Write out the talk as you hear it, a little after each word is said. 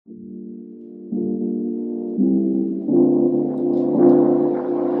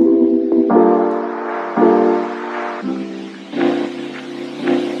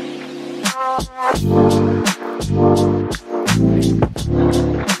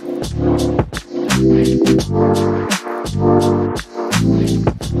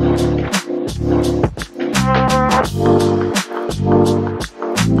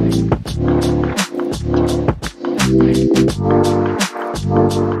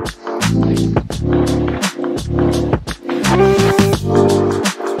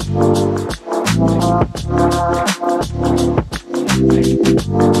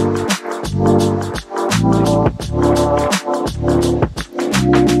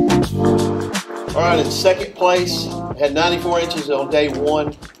Second place, had 94 inches on day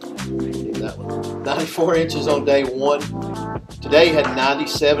one. 94 inches on day one. Today had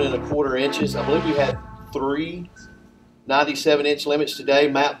 97.25 inches. I believe we had 3 97-inch limits today.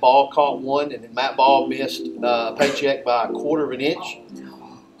 Matt Ball caught one, and then Matt Ball missed paycheck by 1/4 inch.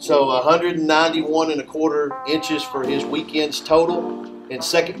 So 191.25 inches for his weekend's total. In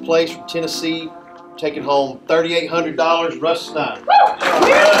second place from Tennessee, taking home $3,800, Rus Snyders.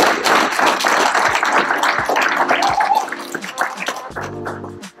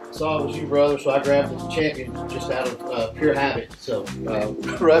 Saw it was you, brother, so I grabbed the champion just out of pure habit. So,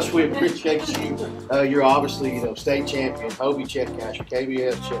 Russ, we appreciate you. You're obviously, state champion, Hobie check casher,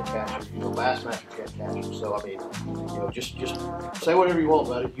 KBS check casher, Bassmaster check casher. So, I mean, just say whatever you want,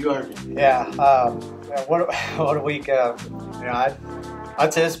 buddy. You earned it. Yeah. What a week.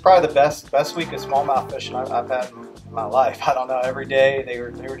 I'd say it's probably the best week of smallmouth fishing I've had in my life. I don't know. Every day they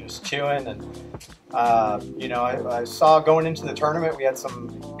were just chewing, and I saw going into the tournament we had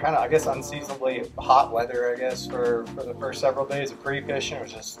some kind of, I guess, unseasonably hot weather. I guess for the first several days of pre-fishing, it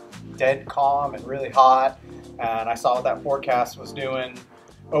was just dead calm and really hot. And I saw what that forecast was doing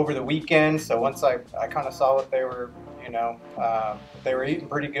over the weekend. So once I kind of saw what they were, they were eating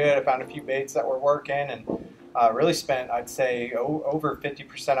pretty good. I found a few baits that were working, and really spent, I'd say, over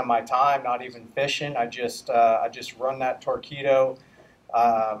 50% of my time not even fishing. I just run that torpedo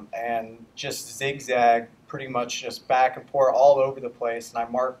and just zigzag, pretty much just back and forth all over the place. And I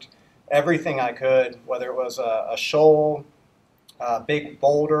marked everything I could, whether it was a shoal, a big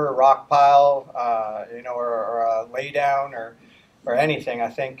boulder, a rock pile, or a lay down, or anything. I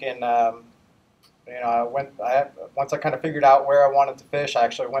think once I kind of figured out where I wanted to fish, I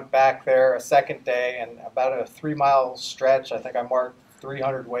actually went back there a second day, and about a 3-mile stretch, I think I marked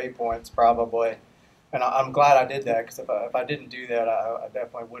 300 waypoints probably. And I'm glad I did that, because if I didn't do that, I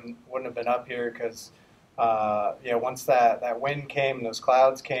definitely wouldn't have been up here, because once that wind came and those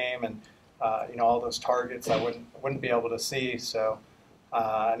clouds came, and all those targets I wouldn't be able to see. So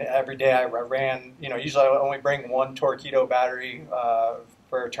and every day I ran, usually I only bring 1 torpedo battery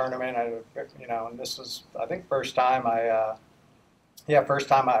for a tournament. And this was, I think, first time I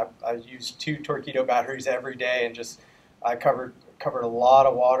used 2 torpedo batteries every day, and I covered a lot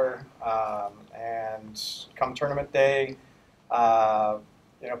of water. And come tournament day,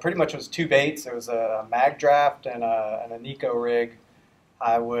 pretty much it was 2 baits. It was a mag draft and a neko rig.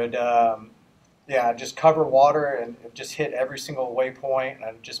 I would just cover water and just hit every single waypoint, and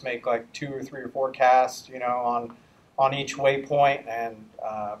I'd just make like 2 or 3 or 4 casts, on each waypoint, and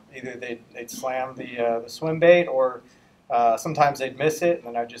either they'd slam the swim bait, or sometimes they'd miss it, and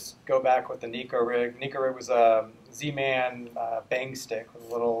then I'd just go back with the neko rig. Neko rig was a Z-Man bang stick with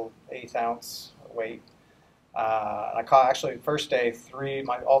a little 1/8 ounce weight. And I caught, actually, first day,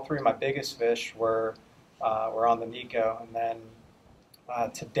 all 3 of my biggest fish were on the neko. And then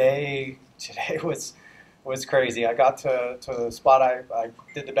today was crazy. I got to the spot I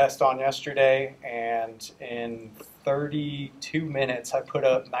did the best on yesterday, and in 32 minutes I put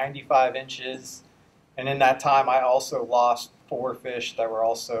up 95 inches. And in that time I also lost 4 fish that were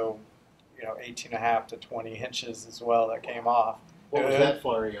also 18.5 to 20 inches as well that came off. What was that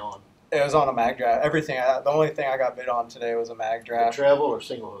flurry on? It was on a mag draft. The only thing I got bit on today was a mag draft. The treble or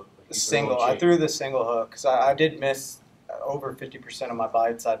single hook? Single. I threw the single hook, because I did miss over 50% of my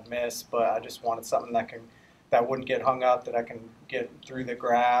bites. I'd miss, but I just wanted something that wouldn't get hung up, that I can get through the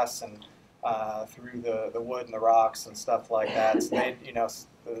grass and through the wood and the rocks and stuff like that. So they,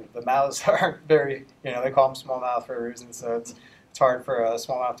 the mouths aren't very, they call them smallmouth for a reason. So it's hard for a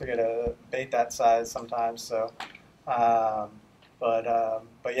smallmouth to get a bait that size sometimes. So, but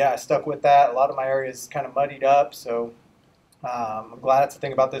yeah, I stuck with that. A lot of my areas kind of muddied up. So I'm glad it's the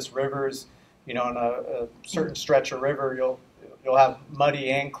thing about this rivers. In a certain stretch of river, you'll have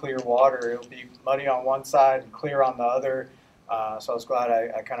muddy and clear water. It'll be muddy on one side and clear on the other. So I was glad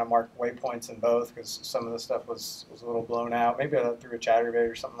I kind of marked waypoints in both, because some of the stuff was a little blown out. Maybe I threw a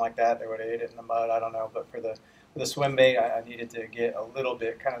chatterbait or something like that. They would have ate it in the mud. I don't know. But for the swim bait, I needed to get a little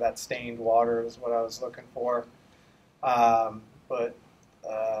bit, kind of that stained water is what I was looking for. Yeah,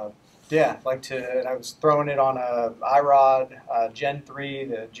 and I was throwing it on a iRod Gen 3,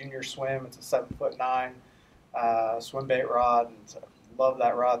 the Junior Swim. It's a 7'9" swim bait rod. And so love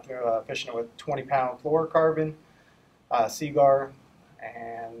that rod. Fishing it with 20-pound fluorocarbon. Seagar,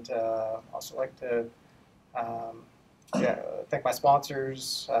 and also like to thank my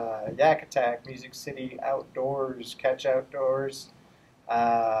sponsors, Yak Attack, Music City Outdoors, Catch Outdoors,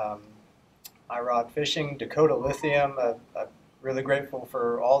 iRod Fishing, Dakota Lithium. I'm really grateful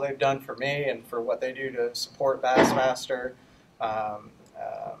for all they've done for me and for what they do to support Bassmaster. And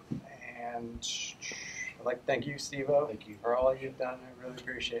I'd like to thank you, Steve-O, for all you've done. I really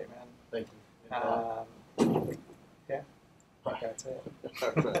appreciate it, man. Thank you. Yeah, that's it.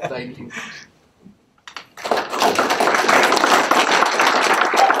 Thank you.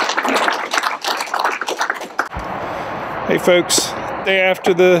 Hey folks, day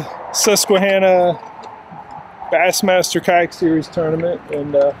after the Susquehanna Bassmaster Kayak Series tournament,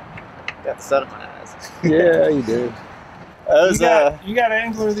 and got the sun in my eyes. Yeah, you did. You got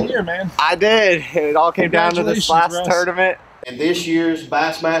Angler of the Year, man. I did. It all came down to this last Russ. tournament. And this year's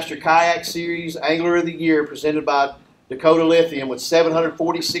Bassmaster Kayak Series Angler of the Year, presented by Dakota Lithium, with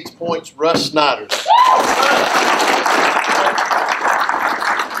 746 points, Rus Snyders.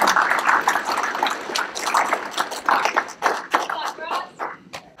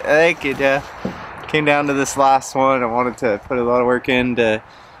 Thank you, Jeff. Came down to this last one. I wanted to put a lot of work in to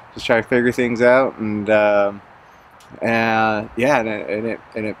just try to figure things out, and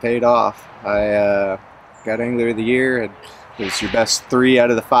it paid off. I got Angler of the Year. It was your best 3 out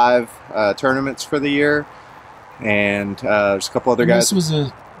of the 5 tournaments for the year, and there's a couple other guys. This was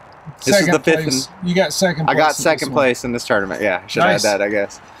a This is the fifth. place. You got second place. I got second place in this tournament. Yeah, I should add that, I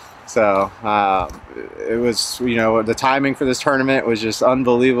guess. So it was, the timing for this tournament was just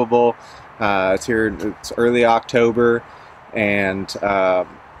unbelievable. It's early October, and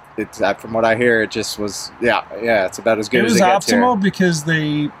from what I hear, it just was, it's about as good as it gets here. It was optimal because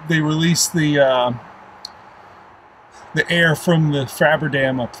they released the air from the Faber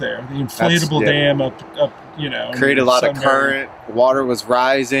Dam up there, the inflatable dam up, created a lot of current. Water was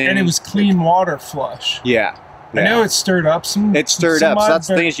rising, and it was clean water flush. Yeah. I know it stirred up some. It stirred up. So that's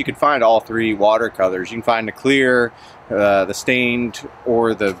the thing, is you can find all 3 watercolors. You can find the clear, the stained,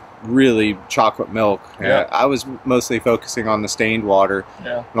 or the really chocolate milk. Yeah. I was mostly focusing on the stained water.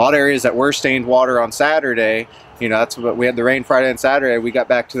 Yeah. A lot of areas that were stained water on Saturday, that's what we had, the rain Friday and Saturday. We got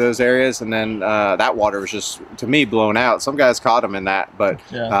back to those areas, and then that water was just, to me, blown out. Some guys caught them in that, but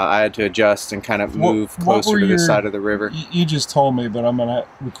I had to adjust and kind of move closer to this side of the river. You just told me, but I'm going to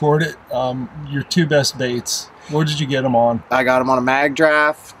record it. Your 2 best baits. What did you get them on? I got them on a mag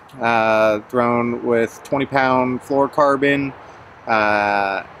draft, thrown with 20-pound fluorocarbon,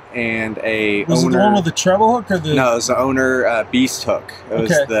 and a Was owner. it the one with the treble hook, or the? No, it was the owner beast hook. It was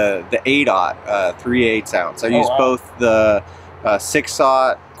the 8/0 3/8 ounce. I used both the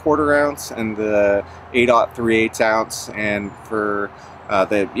 6/0 1/4 ounce and the 8/0 3/8 ounce, and for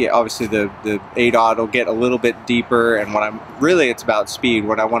obviously the 8/0 will get a little bit deeper, and it's about speed.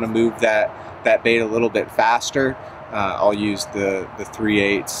 When I want to move that bait a little bit faster, I'll use the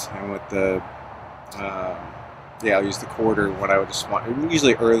 3/8, and with the I'll use the 1/4 when I would just want,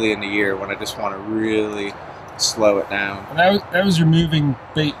 usually early in the year when I just want to really slow it down. And that was your moving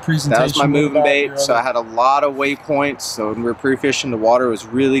bait presentation. That was my moving bait. So I had a lot of waypoints. So when we were pre-fishing, the water was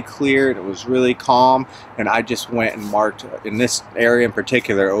really clear and it was really calm, and I just went and marked, in this area in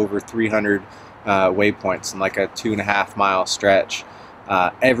particular, over 300 waypoints in like a 2.5 mile stretch.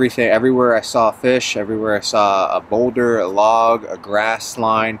 Everywhere I saw fish, everywhere I saw a boulder, a log, a grass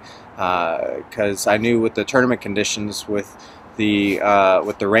line, because I knew with the tournament conditions, with the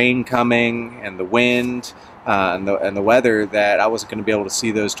rain coming and the wind and the weather, that I wasn't going to be able to see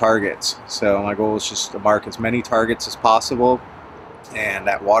those targets. So my goal was just to mark as many targets as possible. And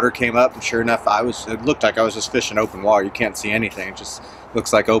that water came up, and sure enough, it looked like I was just fishing open water. You can't see anything; it just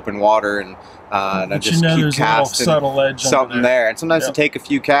looks like open water, and I just keep casting something there. And sometimes I take a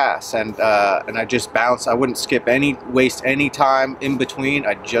few casts, and I just bounce. I wouldn't waste any time in between.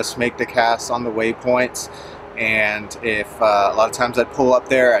 I'd just make the casts on the waypoints. And if a lot of times I'd pull up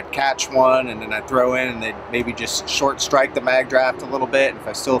there, I'd catch one, and then I'd throw in, and they'd maybe just short strike the mag draft a little bit. And if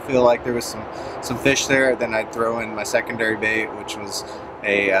I still feel like there was some fish there, then I'd throw in my secondary bait, which was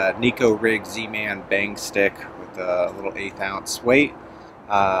a Neko rig Z-Man bang stick with a little 1/8 ounce weight.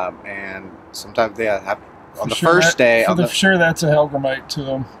 And sometimes, on the first day. For sure, that's a hellgrammite to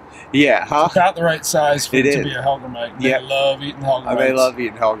them. Yeah, huh? It's about the right size for it to is. be a hellgrammite. Yeah. They love eating hellgramites. They love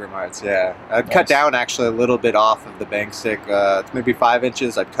eating hellgramites, yeah. I'd cut down actually a little bit off of the bank stick, maybe 5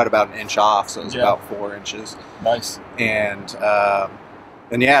 inches. I'd cut about an inch off, so it was about 4 inches. Nice. And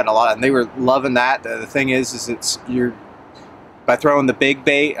yeah, and they were loving that. The thing is by throwing the big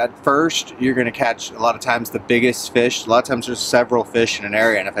bait at first, you're going to catch a lot of times the biggest fish. A lot of times there's several fish in an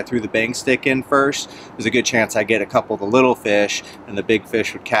area, and if I threw the bang stick in first, there's a good chance I get a couple of the little fish, and the big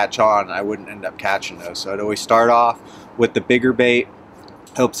fish would catch on, and I wouldn't end up catching those. So I'd always start off with the bigger bait,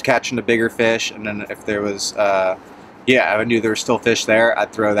 helps catching the bigger fish, and then if there was, I knew there were still fish there,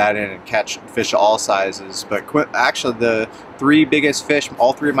 I'd throw that in and catch fish of all sizes. But actually, the 3 biggest fish,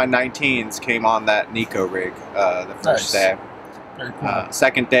 all 3 of my 19s, came on that neko rig the first day. Very cool.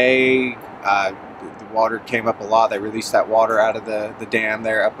 Second day, the water came up a lot. They released that water out of the dam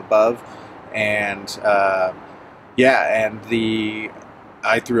there up above, and I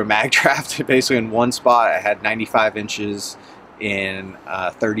threw a mag draft basically in one spot. I had 95 inches in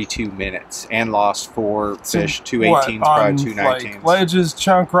 32 minutes and lost 4 fish, 2 18s, probably 2 19s. Like ledges,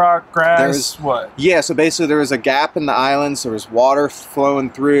 chunk rock, grass, what? Yeah, so basically there was a gap in the islands. There was water flowing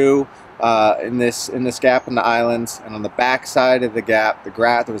through. In this gap in the islands, and on the back side of the gap,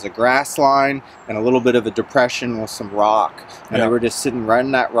 there was a grass line and a little bit of a depression with some rock, and they were just sitting right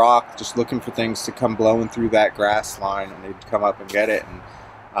in that rock, just looking for things to come blowing through that grass line, and they'd come up and get it.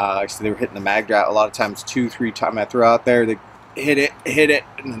 And so they were hitting the mag drought a lot of times 2-3 times. I threw out there, they hit it,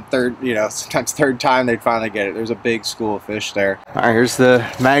 and then third, sometimes third time they'd finally get it. There's a big school of fish there. All right, here's the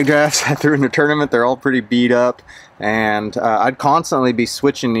mag drafts I threw in the tournament. They're all pretty beat up, and I'd constantly be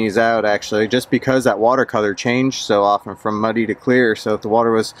switching these out actually, just because that watercolor changed so often from muddy to clear. So if the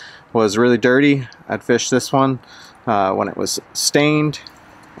water was really dirty, I'd fish this one. When it was stained,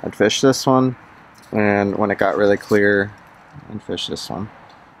 I'd fish this one, and when it got really clear, I'd fish this one.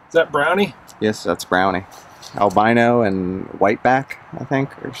 Is that brownie? Yes, that's brownie. Albino and whiteback, I think.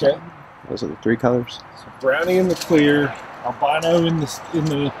 Or so. Those are the 3 colors. So brownie in the clear, albino in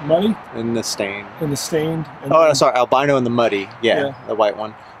the muddy, in the stain, in the stained. Oh, sorry, albino in the muddy. Yeah, the white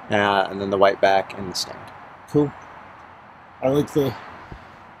one, and then the whiteback in the stained. Cool. I like the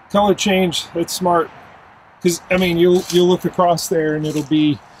color change. That's smart, because I mean you'll look across there and it'll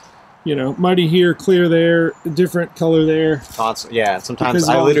be, muddy here, clear there, a different color there. Constant, yeah. Sometimes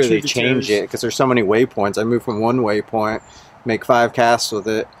I literally change it because there's so many waypoints. I move from one waypoint, make 5 casts with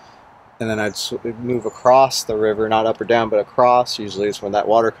it, and then I'd move across the river, not up or down, but across. Usually is when that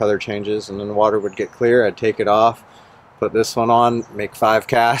watercolor changes, and then the water would get clear. I'd take it off, put this one on, make 5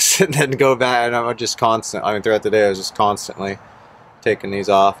 casts, and then go back. And I would just throughout the day, I was just constantly taking these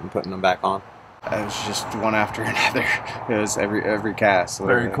off and putting them back on. It was just one after another. It was every cast.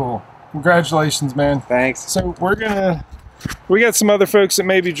 Very cool. Congratulations, man. Thanks. So we got some other folks that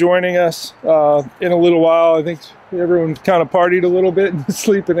may be joining us in a little while. I think everyone kind of partied a little bit and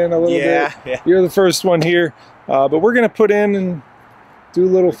sleeping in a little bit. Yeah. You're the first one here. But we're going to put in and do a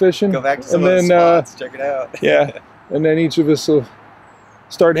little fishing. Go back to some of the spots, check it out. Yeah. And then each of us will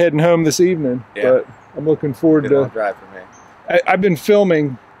start heading home this evening. Yeah. But I'm looking forward to... Long drive for me. I've been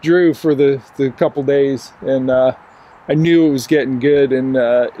filming Drew for the couple days, and I knew it was getting good, and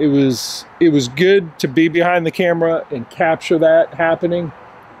it was good to be behind the camera and capture that happening,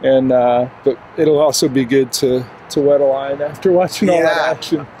 and but it'll also be good to wet a line after watching all that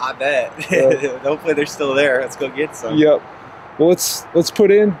action. I bet. Hopefully they're still there. Let's go get some. Yep. Well, let's put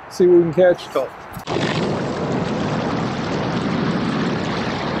in, see what we can catch. Cool.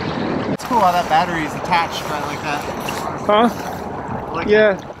 It's cool how that battery is attached right like that. Huh? Like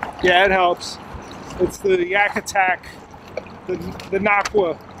yeah, it helps. It's the Yak Attack, the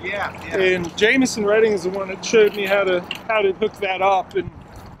Nakwa. Yeah. And Jameson Redding is the one that showed me how to hook that up, and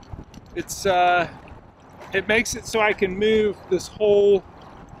it's it makes it so I can move this whole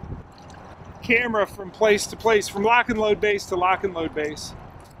camera from place to place, from lock and load base to lock and load base.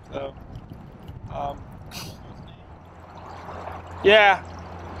 So, yeah,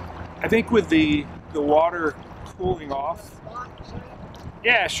 I think with the water cooling off.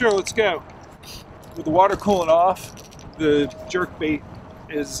 Yeah, sure, let's go. With the water cooling off, the jerkbait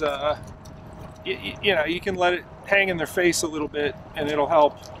is, you can let it hang in their face a little bit, and it'll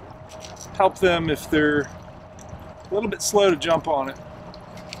help them if they're a little bit slow to jump on it.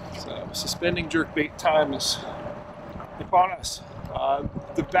 So suspending jerkbait time is upon us.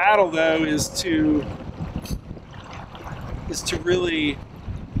 The battle, though, is to really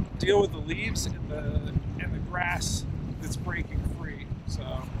deal with the leaves and the grass that's breaking free. So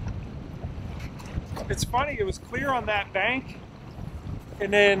it's funny, it was clear on that bank,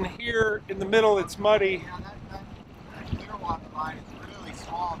 And then here in the middle, it's muddy. Yeah, that clear water line is really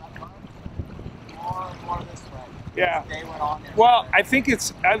small. That mud, more and more this way. Yeah. They went on there. Well, I think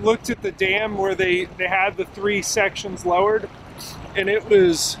it's, I looked at the dam where they had the 3 sections lowered, and it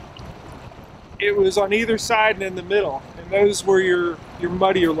was on either side and in the middle. And those were your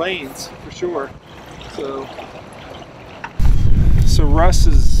muddier lanes, for sure. So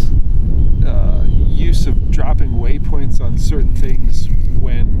Rus's use of dropping waypoints on certain things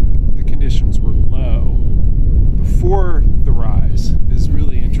when the conditions were low before the rise is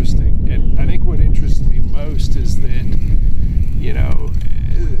really interesting. And I think what interests me most is that, you know,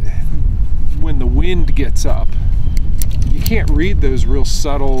 when the wind gets up, you can't read those real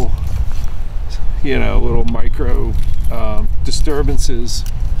subtle, you know, little micro disturbances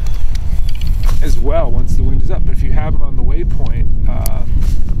as well once the wind is up. But if you have them on the waypoint,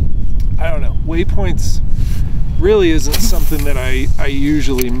 I don't know, waypoints really isn't something that I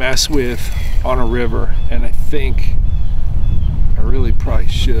usually mess with on a river, and I think I really probably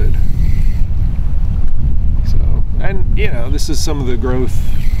should. So, and you know, this is some of the growth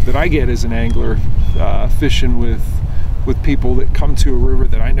that I get as an angler, fishing with people that come to a river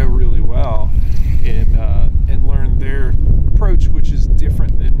that I know really well, and learn their approach, which is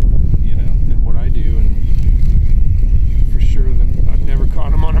different than, you know, than what I do. And for sure that I've never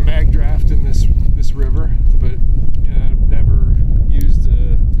caught them on a mag draft in this river, but you know, I've never used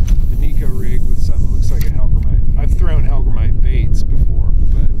the neko rig with something that looks like a hellgrammite. I've thrown hellgrammite baits before,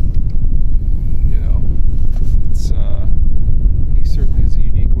 but you know, it's he certainly has a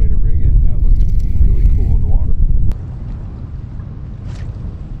unique way to rig it. That looked really cool in the water.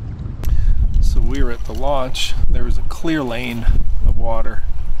 So we were at the launch. There was a clear lane of water.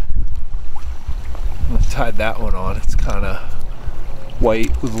 I tied that one on. It's kind of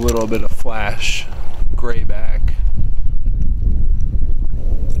white with a little bit of flash gray back.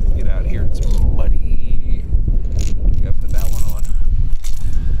 Get out here, it's muddy. Gotta put that one on.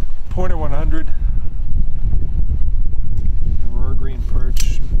 Pointer 100. Aurora green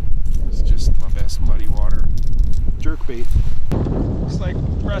perch. It's just my best muddy water jerkbait. Looks like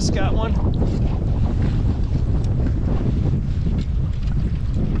Russ got one.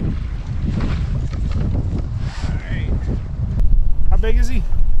 How big is he?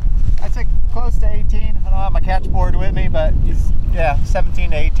 I'd say close to 18. I don't have my catch board with me, but he's, yeah,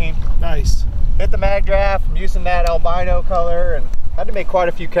 17 to 18. Nice. Hit the mag draft. I'm using that albino color and had to make quite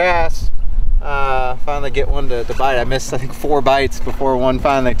a few casts. Finally get one to bite. I missed, I think, 4 bites before one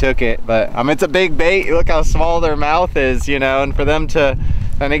finally took it. But it's a big bait. Look how small their mouth is, you know, and for them to,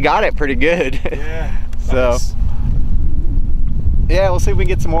 and they got it pretty good. Yeah. So, nice. Yeah, we'll see if we can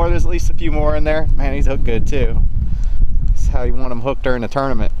get some more. There's at least a few more in there. Man, he's hooked good too. That's how you want them hooked during the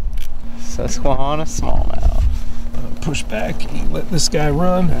tournament. Susquehanna smallmouth. Push back, let this guy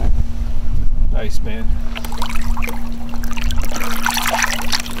run. Nice, man.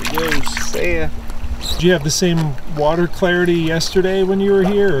 There he goes. See ya. Did you have the same water clarity yesterday when you were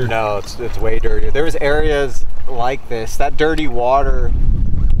here? Or? No, it's way dirtier. There was areas like this. That dirty water,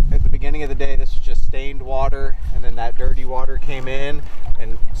 at the beginning of the day, this was just stained water, and then that dirty water came in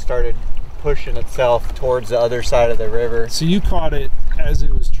and started pushing itself towards the other side of the river. So you caught it as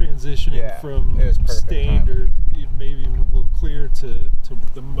it was transitioning from stained or maybe even a little clear to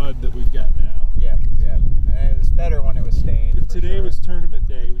the mud that we've got now. Yeah, yeah. And it was better when it was stained. If today was tournament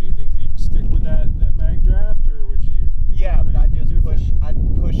day, would you think you'd stick with that mag draft, or would you? Yeah, but I'd just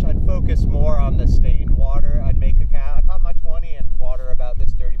I'd focus more on the stained water. I'd make a cast. I caught my 20 in water about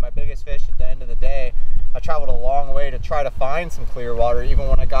this dirty. My biggest fish at the end of the day. I traveled a long way to try to find some clear water. Even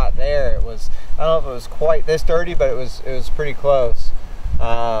when I got there, it was, I don't know if it was quite this dirty, but it was pretty close.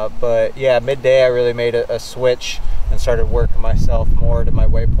 But yeah, midday I really made a switch and started working myself more to my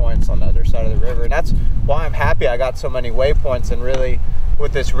waypoints on the other side of the river. And that's why I'm happy I got so many waypoints. And really,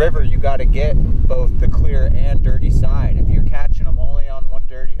 with this river, you got to get both the clear and dirty side. If you're catching them only on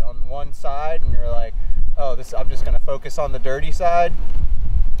one side, and you're like, oh, I'm just going to focus on the dirty side,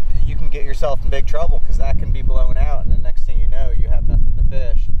 you can get yourself in big trouble, because that can be blown out, and the next thing you know, you have nothing to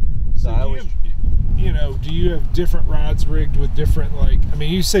fish. So do you have different rods rigged with different, like, I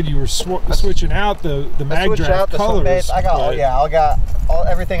mean, you said you were switching out the mag draft colors. I got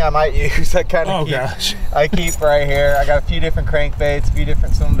everything I might use. I kind of I keep right here. I got a few different crankbaits, a few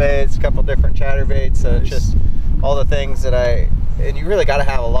different swim baits, a couple different chatterbaits. So nice. Just all the things that and you really got to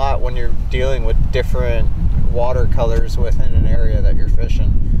have a lot when you're dealing with different watercolors within an area that you're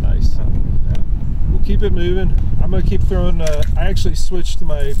fishing. Nice. We'll keep it moving. I'm gonna keep throwing. I actually switched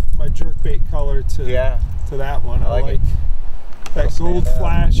my jerkbait color to that one. I like That gold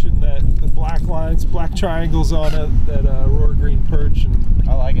flash and the black lines, black triangles on it, that Aurora green perch. And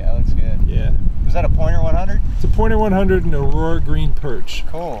I like it. That looks good. Yeah. Was that a pointer 100? It's a pointer 100 and Aurora green perch.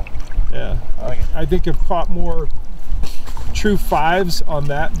 Cool. Yeah. I like it. I think I've caught more true 5s on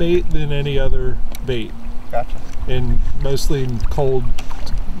that bait than any other bait. Gotcha. And mostly in cold,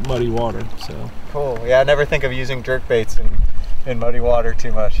 muddy water. So cool. Yeah, I never think of using jerk baits in muddy water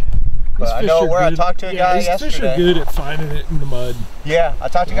too much. But I know where I talked to a guy yesterday. These fish are good at finding it in the mud. Yeah, I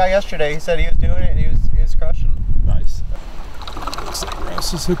talked to a guy yesterday. He said he was doing it and he was crushing. Nice. Looks like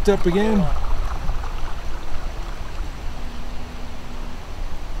Rus is hooked up again.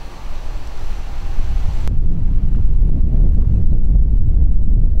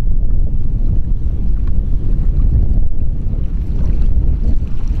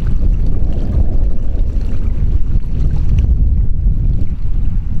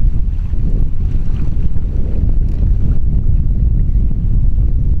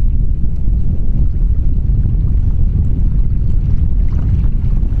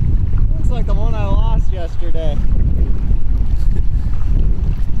 Yesterday.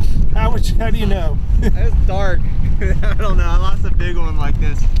 How do you know? It was dark. I don't know. I lost a big one like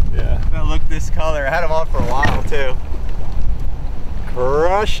this. Yeah. That looked this color. I had them on for a while too.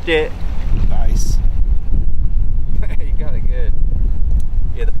 Crushed it. Nice. You got it good.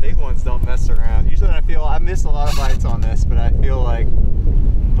 Yeah, the big ones don't mess around. Usually I miss a lot of bites on this, but I feel like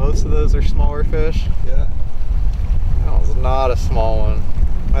most of those are smaller fish. Yeah. That was not a small one.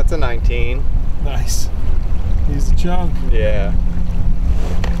 That's a 19. Nice. He's a chunk. Yeah.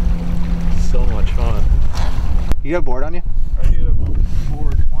 So much fun. You got a board on you? I do have a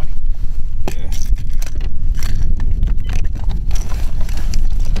board. 20. Yeah.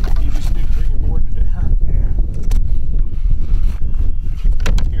 You just didn't bring your board today, huh? Yeah.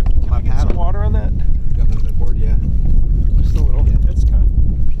 Here, can I get some water on that? Got the board, yeah. Just a little. Yeah. That's kind.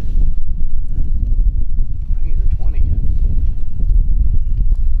 I think it's a 20.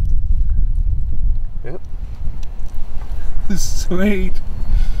 Yep. Sweet.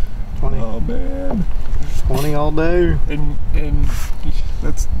 20. Oh man. 20 all day. And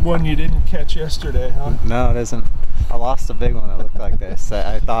that's one you didn't catch yesterday, huh? No, it isn't. I lost a big one that looked like this.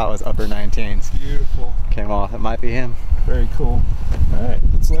 I thought it was upper 19s. Beautiful. Came off. It might be him. Very cool. All right,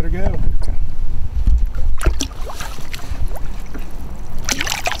 let's let her go. Okay.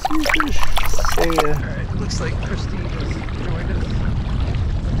 See ya. All right, looks like Christine has joined us.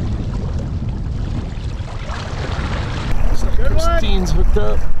 Christine's hooked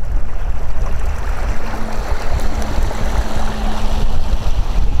up.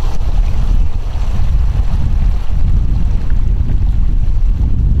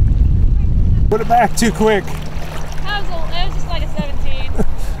 Put it back too quick. It was just like a 17.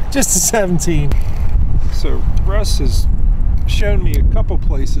 Just a 17. So Rus has shown me a couple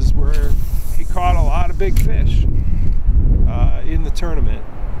places where he caught a lot of big fish in the tournament,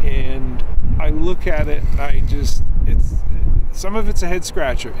 and I look at it and I just, some of it's a head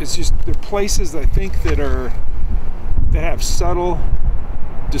scratcher. It's just, there are places I think that have subtle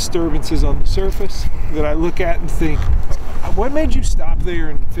disturbances on the surface that I look at and think, what made you stop there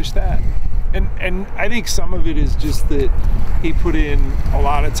and fish that? And I think some of it is just that he put in a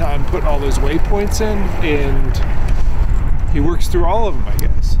lot of time putting all those waypoints in, and he works through all of them, I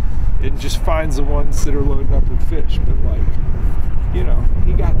guess, and just finds the ones that are loading up with fish. But like, you know,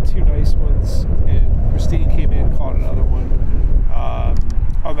 he got 2 nice ones, and Christine came in, caught another one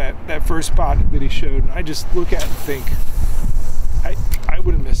on that first spot that he showed. And I just look at it and think, I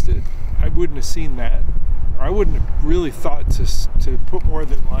would have missed it. I wouldn't have seen that, or I wouldn't have really thought to put more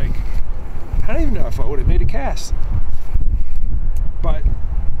than like, I don't even know if I would have made a cast. But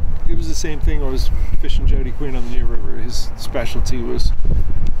it was the same thing. I was fishing Jody Queen on the New River. His specialty was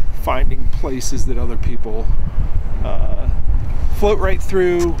finding places that other people float right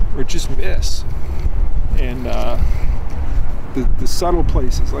through or just miss. And the subtle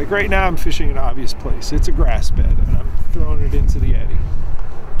places. Like right now I'm fishing an obvious place. It's a grass bed and I'm throwing it into the eddy.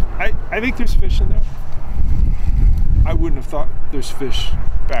 I think there's fish in there. I wouldn't have thought there's fish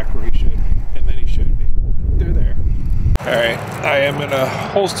back where he showed me. And then he showed me. They're there. All right, I am gonna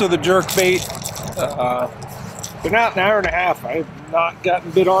holster the jerk bait. Been out an hour and a half. I have not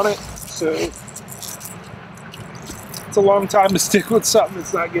gotten bit on it, so it's a long time to stick with something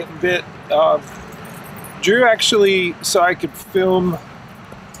that's not getting bit. Drew actually, so I could film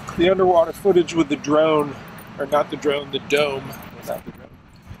the underwater footage with the drone, or not the drone, the dome, not the drone.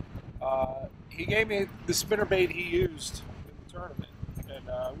 He gave me the spinnerbait he used in the tournament,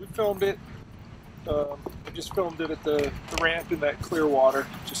 and we filmed it. I just filmed it at the ramp in that clear water,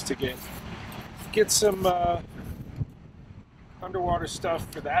 just to get some underwater stuff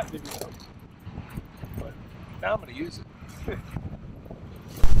for that video, but now I'm going to use it.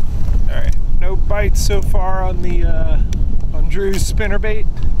 Alright, no bites so far on the on Drew's spinnerbait,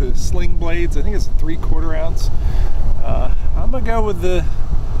 the sling blades. I think it's a 3/4 ounce. I'm going to go with the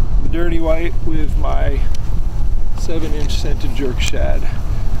dirty white with my 7-inch scented jerk shad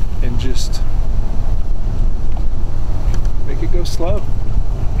and just make it go slow.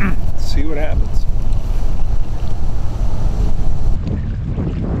 See what happens.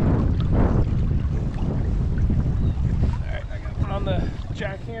 Alright, I got one on the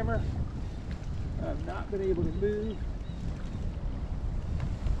jackhammer. I've not been able to move.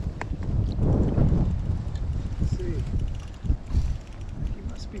 Let's see. He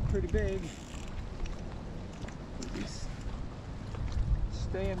must be pretty big. He's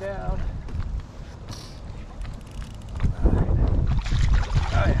staying down.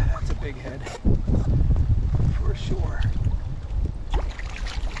 Oh yeah, that's a big head, for sure.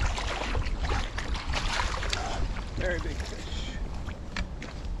 Very big fish.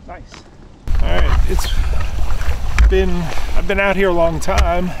 Nice. Alright, I've been out here a long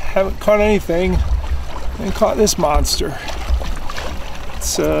time, haven't caught anything, and caught this monster.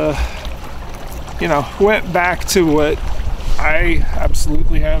 It's, you know, went back to what I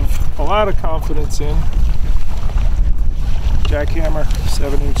absolutely have a lot of confidence in. Jackhammer,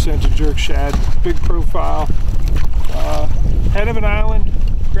 7-inch scented jerk shad, big profile, head of an island,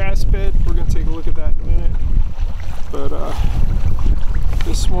 grass bed. We're going to take a look at that in a minute. But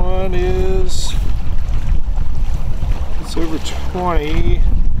this one is, it's over 20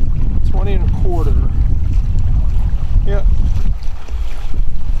 1/4. Yep,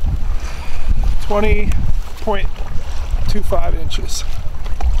 20.25 inches.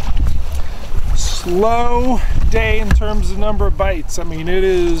 Slow day in terms of number of bites. I mean, it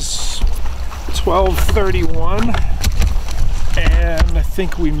is 12:31 and I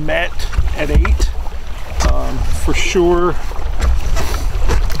think we met at 8. For sure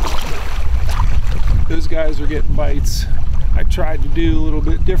those guys are getting bites. I tried to do a little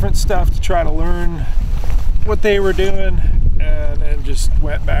bit different stuff to try to learn what they were doing, and then just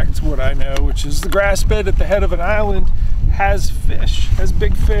went back to what I know, which is the grass bed at the head of an island has fish, has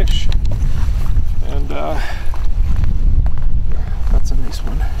big fish. And that's a nice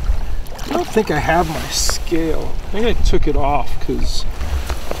one. I don't think I have my scale. I think I took it off because,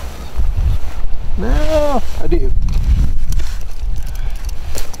 no, I do.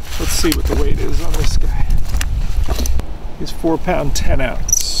 Let's see what the weight is on this guy. He's 4 pound 10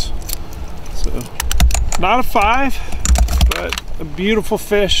 ounce. So not a 5, but a beautiful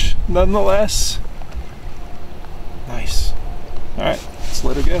fish nonetheless. Nice. All right, let's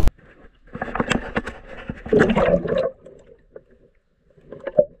let her go.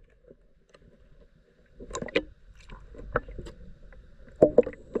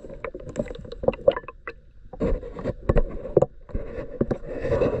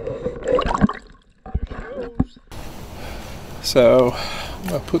 So I'm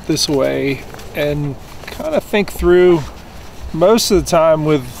gonna put this away and kind of think through. Most of the time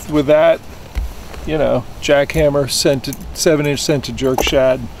with that, you know, jackhammer scented 7-inch scented jerk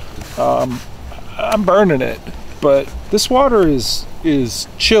shad, I'm burning it. But this water is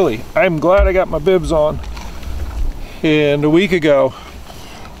chilly. I'm glad I got my bibs on. And a week ago,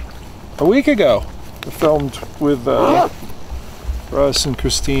 I filmed with Rus and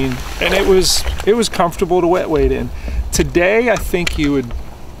Christine, and it was comfortable to wet wade in. Today, I think you would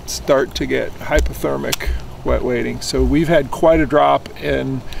start to get hypothermic wet wading. So we've had quite a drop,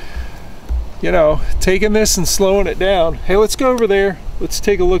 and you know, taking this and slowing it down. Hey, let's go over there. Let's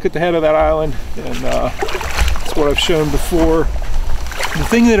take a look at the head of that island, and that's what I've shown before. The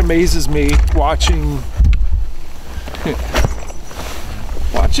thing that amazes me watching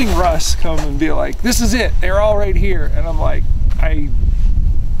Rus come and be like, this is it, they're all right here, and I'm like, I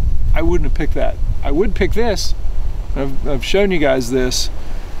wouldn't have picked that. I would pick this. I've shown you guys this.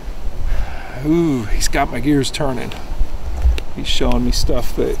 Ooh, he's got my gears turning. He's showing me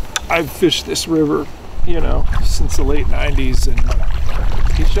stuff that I've fished this river, you know, since the late 90s, and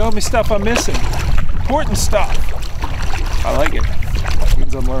he's showing me stuff I'm missing. Important stuff. I like it. That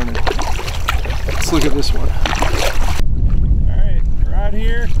means I'm learning. Let's look at this one. All right, we're out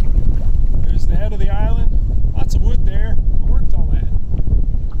here. There's the head of the island. Lots of wood there. I worked all that.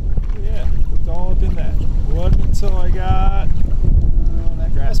 Yeah, looked all up in that. It wasn't until I got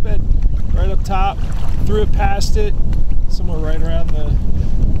that grass bed right up top, threw it past it, somewhere right around the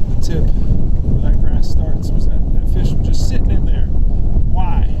tip where that grass starts. Was that fish was just sitting in there.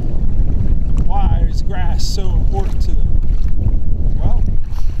 Why? Why is grass so important to them? Well,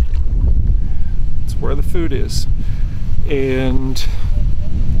 it's where the food is. and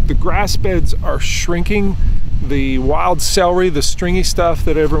the grass beds are shrinking. The wild celery, the stringy stuff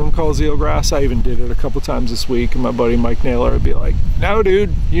that everyone calls eelgrass, I even did it a couple times this week, and my buddy Mike Naylor would be like, no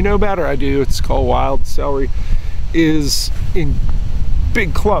dude, you know better. I do. It's called wild celery, is in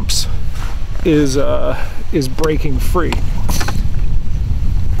big clumps, is breaking free.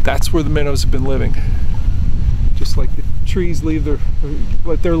 That's where the minnows have been living. Just like the trees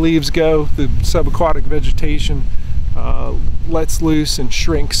let their leaves go, the subaquatic vegetation lets loose and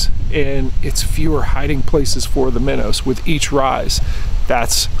shrinks, and it's fewer hiding places for the minnows with each rise.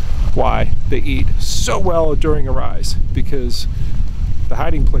 That's why they eat so well during a rise, because the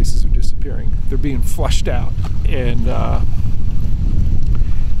hiding places are disappearing. They're being flushed out, and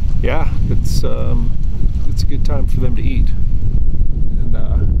yeah, it's a good time for them to eat. And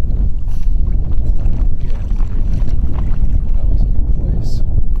yeah, that was a good place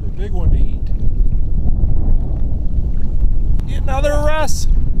for a big one to eat. Get another Rus.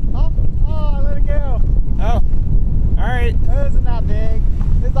 Oh, I let it go. Oh, all right. It wasn't that big.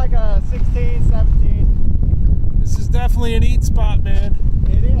 It's like a 16, 17. This is definitely an eat spot, man.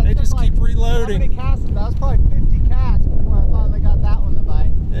 It is. They just keep reloading. How many casts? That was probably 50 casts before I finally got that one to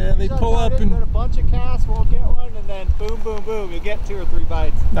bite. Yeah, they pull up and a bunch of casts, we'll get one, and then boom, boom, boom, you'll get 2 or 3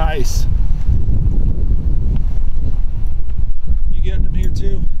 bites. nice. You getting them here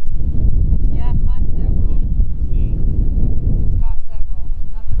too? Yeah, I've caught several. Caught several.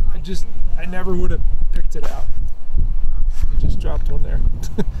 Nothing like I never would have picked it out. You just dropped one there.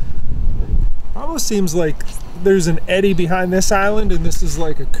 Almost seems like there's an eddy behind this island, and this is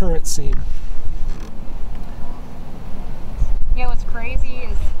like a current seam. Yeah, what's crazy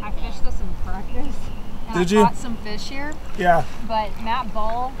is I fished this in practice. And Did I you? caught some fish here, Yeah. but Matt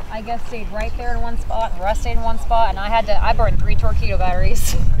Ball, I guess, stayed right there in one spot, and Rus stayed in one spot, and I burned 3 torpedo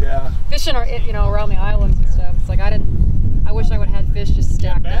batteries. Yeah. Fishing, around the islands and stuff. It's like I wish I would have had fish just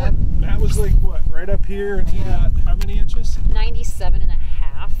stacked up. Matt was like, what, right up here, and he got how many inches? 97 and a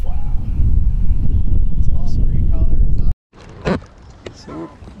half. Wow. That's awesome. So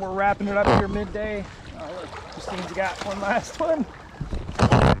we're wrapping it up here midday. Oh, look, Justine's got one last one.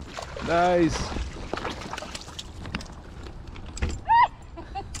 Nice.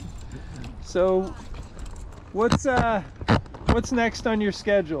 So, what's next on your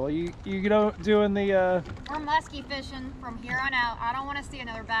schedule? You doing the? We're muskie fishing from here on out. I don't want to see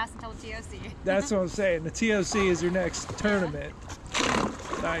another bass until the TOC. That's what I'm saying. The TOC is your next tournament.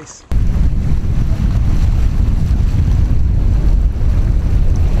 Nice.